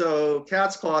 So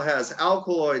cat's claw has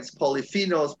alkaloids,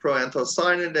 polyphenols,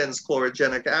 proanthocyanidins,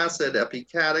 chlorogenic acid,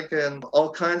 epicatechin,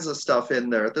 all kinds of stuff in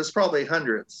there. There's probably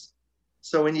hundreds.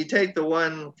 So when you take the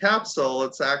one capsule,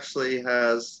 it actually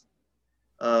has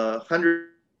hundreds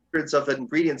of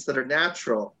ingredients that are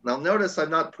natural. Now notice I'm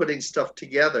not putting stuff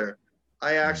together.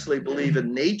 I actually believe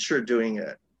in nature doing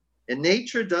it. And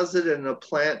nature does it in a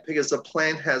plant because a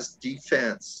plant has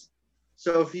defense.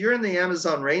 So if you're in the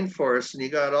Amazon rainforest and you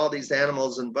got all these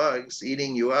animals and bugs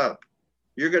eating you up,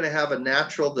 you're going to have a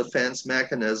natural defense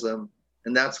mechanism.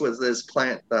 And that's what this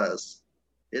plant does.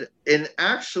 And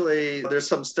actually, there's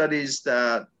some studies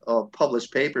that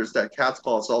published papers that cat's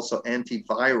claw is also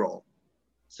antiviral.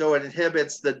 So it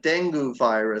inhibits the dengue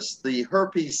virus, the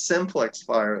herpes simplex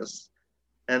virus.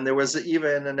 And there was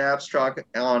even an abstract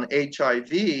on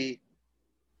HIV.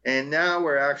 And now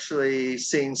we're actually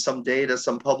seeing some data,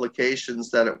 some publications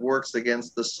that it works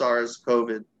against the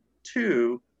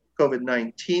SARS-CoV-2,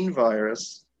 COVID-19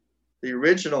 virus, the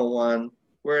original one,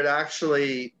 where it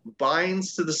actually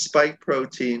binds to the spike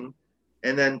protein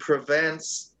and then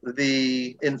prevents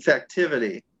the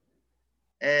infectivity.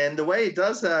 And the way it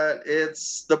does that,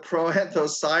 it's the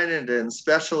proanthocyanidin,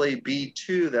 especially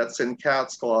B2 that's in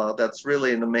cat's claw, that's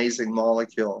really an amazing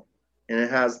molecule. And it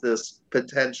has this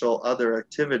potential other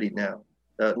activity now.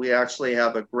 We actually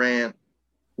have a grant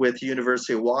with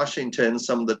University of Washington,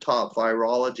 some of the top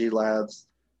virology labs.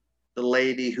 The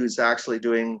lady who's actually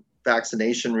doing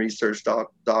vaccination research,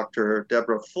 Dr.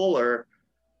 Deborah Fuller,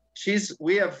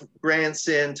 we have grants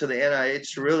into the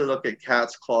NIH to really look at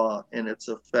cat's claw and its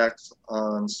effects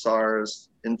on SARS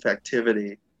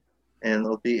infectivity. And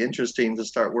it'll be interesting to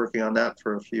start working on that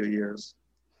for a few years.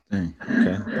 Dang,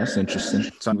 okay, that's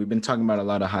interesting. So we've been talking about a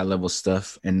lot of high level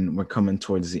stuff, and we're coming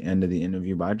towards the end of the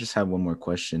interview. But I just have one more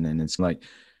question, and it's like,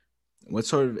 what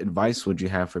sort of advice would you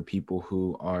have for people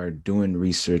who are doing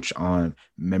research on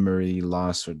memory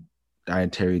loss or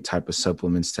dietary type of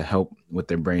supplements to help with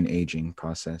their brain aging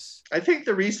process? I think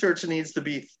the research needs to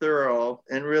be thorough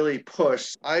and really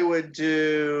pushed. I would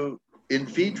do in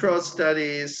vitro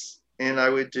studies, and I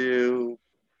would do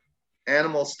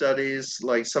animal studies,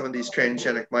 like some of these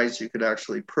transgenic mice you could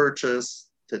actually purchase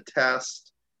to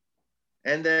test.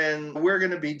 And then we're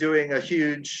going to be doing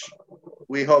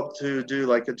we hope to do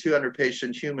like a 200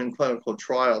 patient human clinical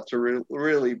trial to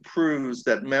really proves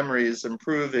that memory is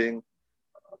improving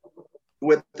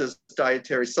with this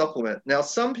dietary supplement. Now,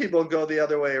 some people go the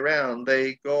other way around.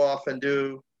 They go off and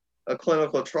do a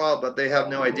clinical trial, but they have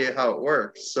no idea how it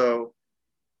works. So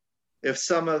if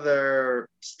some of their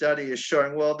study is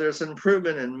showing, well, there's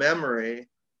improvement in memory,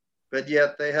 but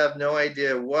yet they have no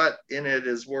idea what in it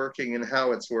is working and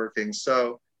how it's working.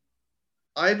 So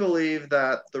I believe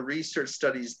that the research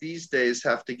studies these days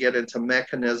have to get into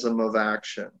mechanism of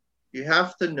action. You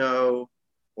have to know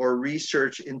or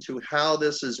research into how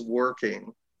this is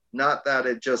working, not that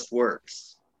it just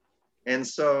works. And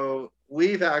so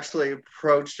we've actually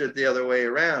approached it the other way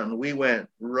around. We went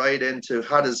right into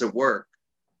how does it work?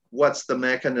 What's the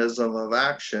mechanism of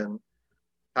action?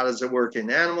 How does it work in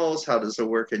animals? How does it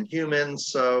work in humans?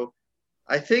 So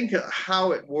I think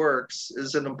how it works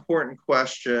is an important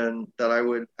question that I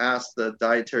would ask the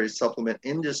dietary supplement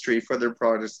industry for their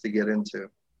products to get into.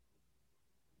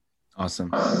 Awesome.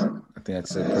 I think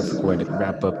that's a perfect way to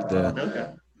wrap up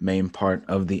the main part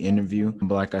of the interview.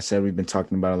 But like I said, we've been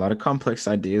talking about a lot of complex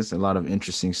ideas, a lot of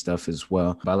interesting stuff as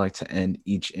well. But I like to end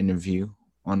each interview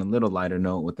on a little lighter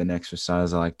note with an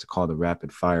exercise I like to call the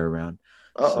rapid fire round.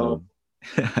 So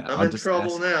I'm in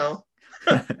trouble now.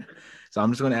 So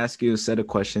I'm just going to ask you a set of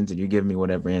questions and you give me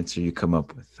whatever answer you come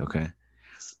up with. Okay.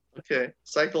 Okay.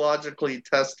 Psychologically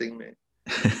testing me.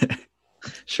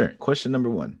 Sure. Question number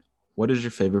 1. What is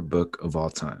your favorite book of all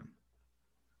time?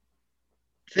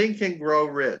 Think and Grow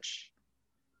Rich.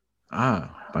 By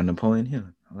Napoleon Hill.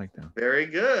 I like that. Very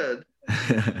good.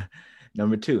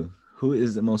 Number 2. Who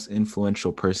is the most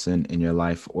influential person in your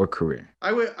life or career?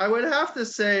 I would have to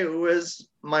say it was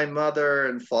my mother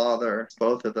and father,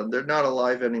 both of them. They're not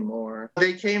alive anymore.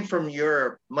 They came from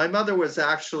Europe. My mother was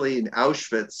actually in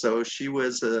Auschwitz, so she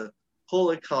was a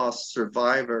Holocaust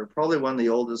survivor, probably one of the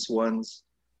oldest ones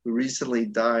who recently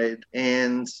died.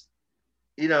 And,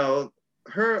 you know,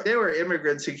 they were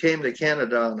immigrants who came to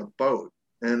Canada on a boat.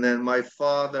 And then my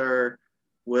father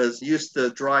used to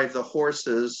drive the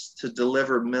horses to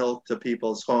deliver milk to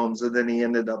people's homes. And then he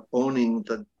ended up owning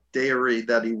the dairy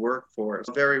that he worked for.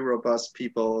 So very robust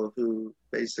people who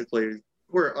basically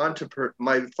were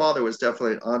my father was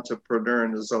definitely an entrepreneur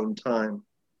in his own time.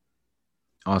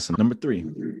 Awesome. Number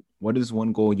 3, what is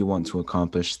one goal you want to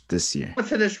accomplish this year? I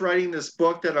finished writing this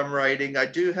book that I'm writing. I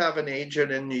do have an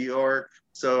agent in New York,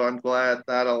 so I'm glad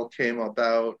that all came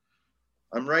about.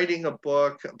 I'm writing a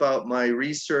book about my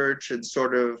research and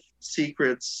sort of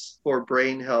secrets for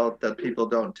brain health that people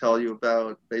don't tell you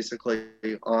about, basically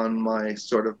on my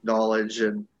sort of knowledge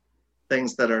and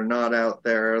things that are not out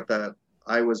there that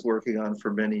I was working on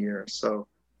for many years. So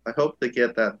I hope to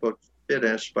get that book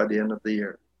finished by the end of the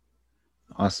year.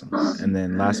 Awesome. And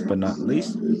then last but not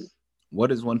least,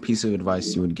 what is one piece of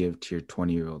advice you would give to your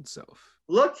 20-year-old self?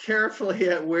 Look carefully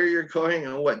at where you're going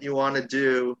and what you want to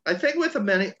do. I think with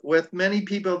many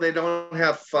people, they don't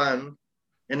have fun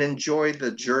and enjoy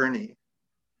the journey.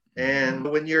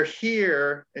 And when you're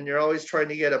here and you're always trying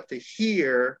to get up to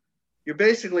here, you're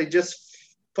basically just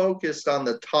focused on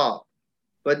the top,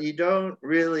 but you don't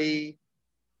really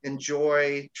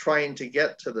enjoy trying to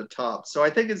get to the top. So I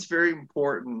think it's very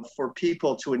important for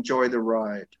people to enjoy the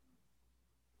ride.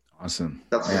 Awesome.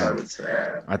 That's what I would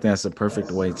say. I think that's a perfect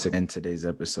way to end today's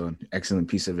episode. Excellent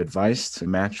piece of advice to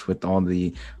match with all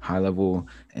the high level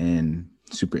and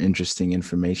super interesting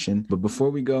information. But before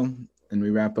we go and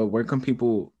we wrap up, where can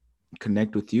people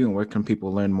connect with you and where can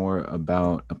people learn more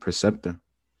about Percepta?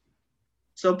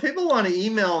 So people want to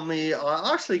email me.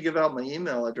 I'll actually give out my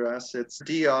email address. It's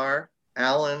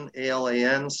Allen,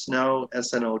 ALAN, Snow,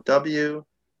 SNOW,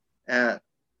 at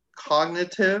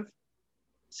Cognitive,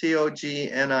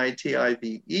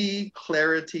 COGNITIVE, Clarity,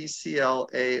 CLARITY,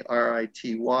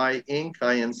 Inc.,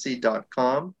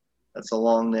 INC.com. That's a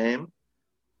long name.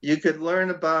 You could learn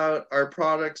about our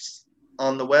products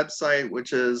on the website,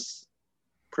 which is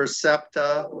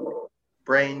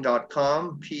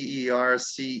perceptabrain.com,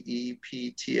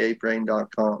 PERCEPTA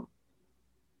brain.com.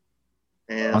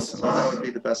 And awesome. So that would be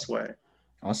the best way.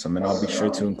 Awesome. And I'll be sure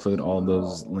to include all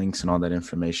those links and all that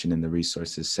information in the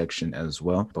resources section as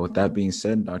well. But with that being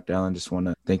said, Dr. Allen, just want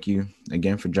to thank you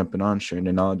again for jumping on, sharing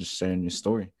your knowledge, sharing your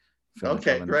story.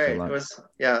 Okay, great.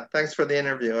 Thanks for the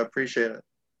interview. I appreciate it.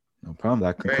 No problem.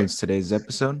 That concludes today's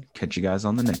episode. Catch you guys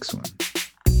on the next one.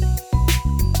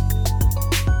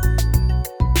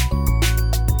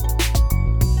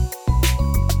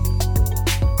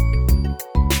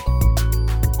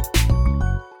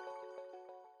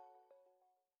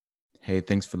 Hey,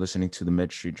 thanks for listening to the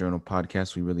Med Street Journal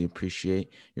podcast. We really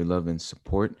appreciate your love and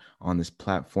support on this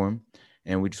platform.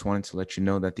 And we just wanted to let you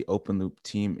know that the Open Loop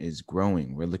team is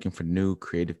growing. We're looking for new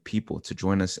creative people to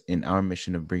join us in our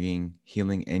mission of bringing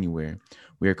healing anywhere.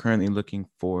 We are currently looking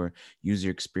for user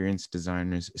experience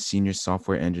designers, senior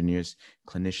software engineers,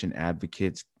 clinician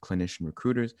advocates, clinician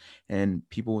recruiters, and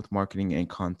people with marketing and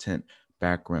content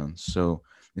backgrounds. So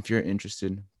if you're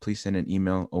interested, please send an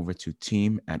email over to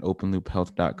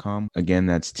team@openloophealth.com. Again,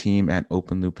 that's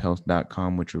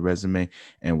team@openloophealth.com with your resume,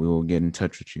 and we will get in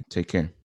touch with you. Take care.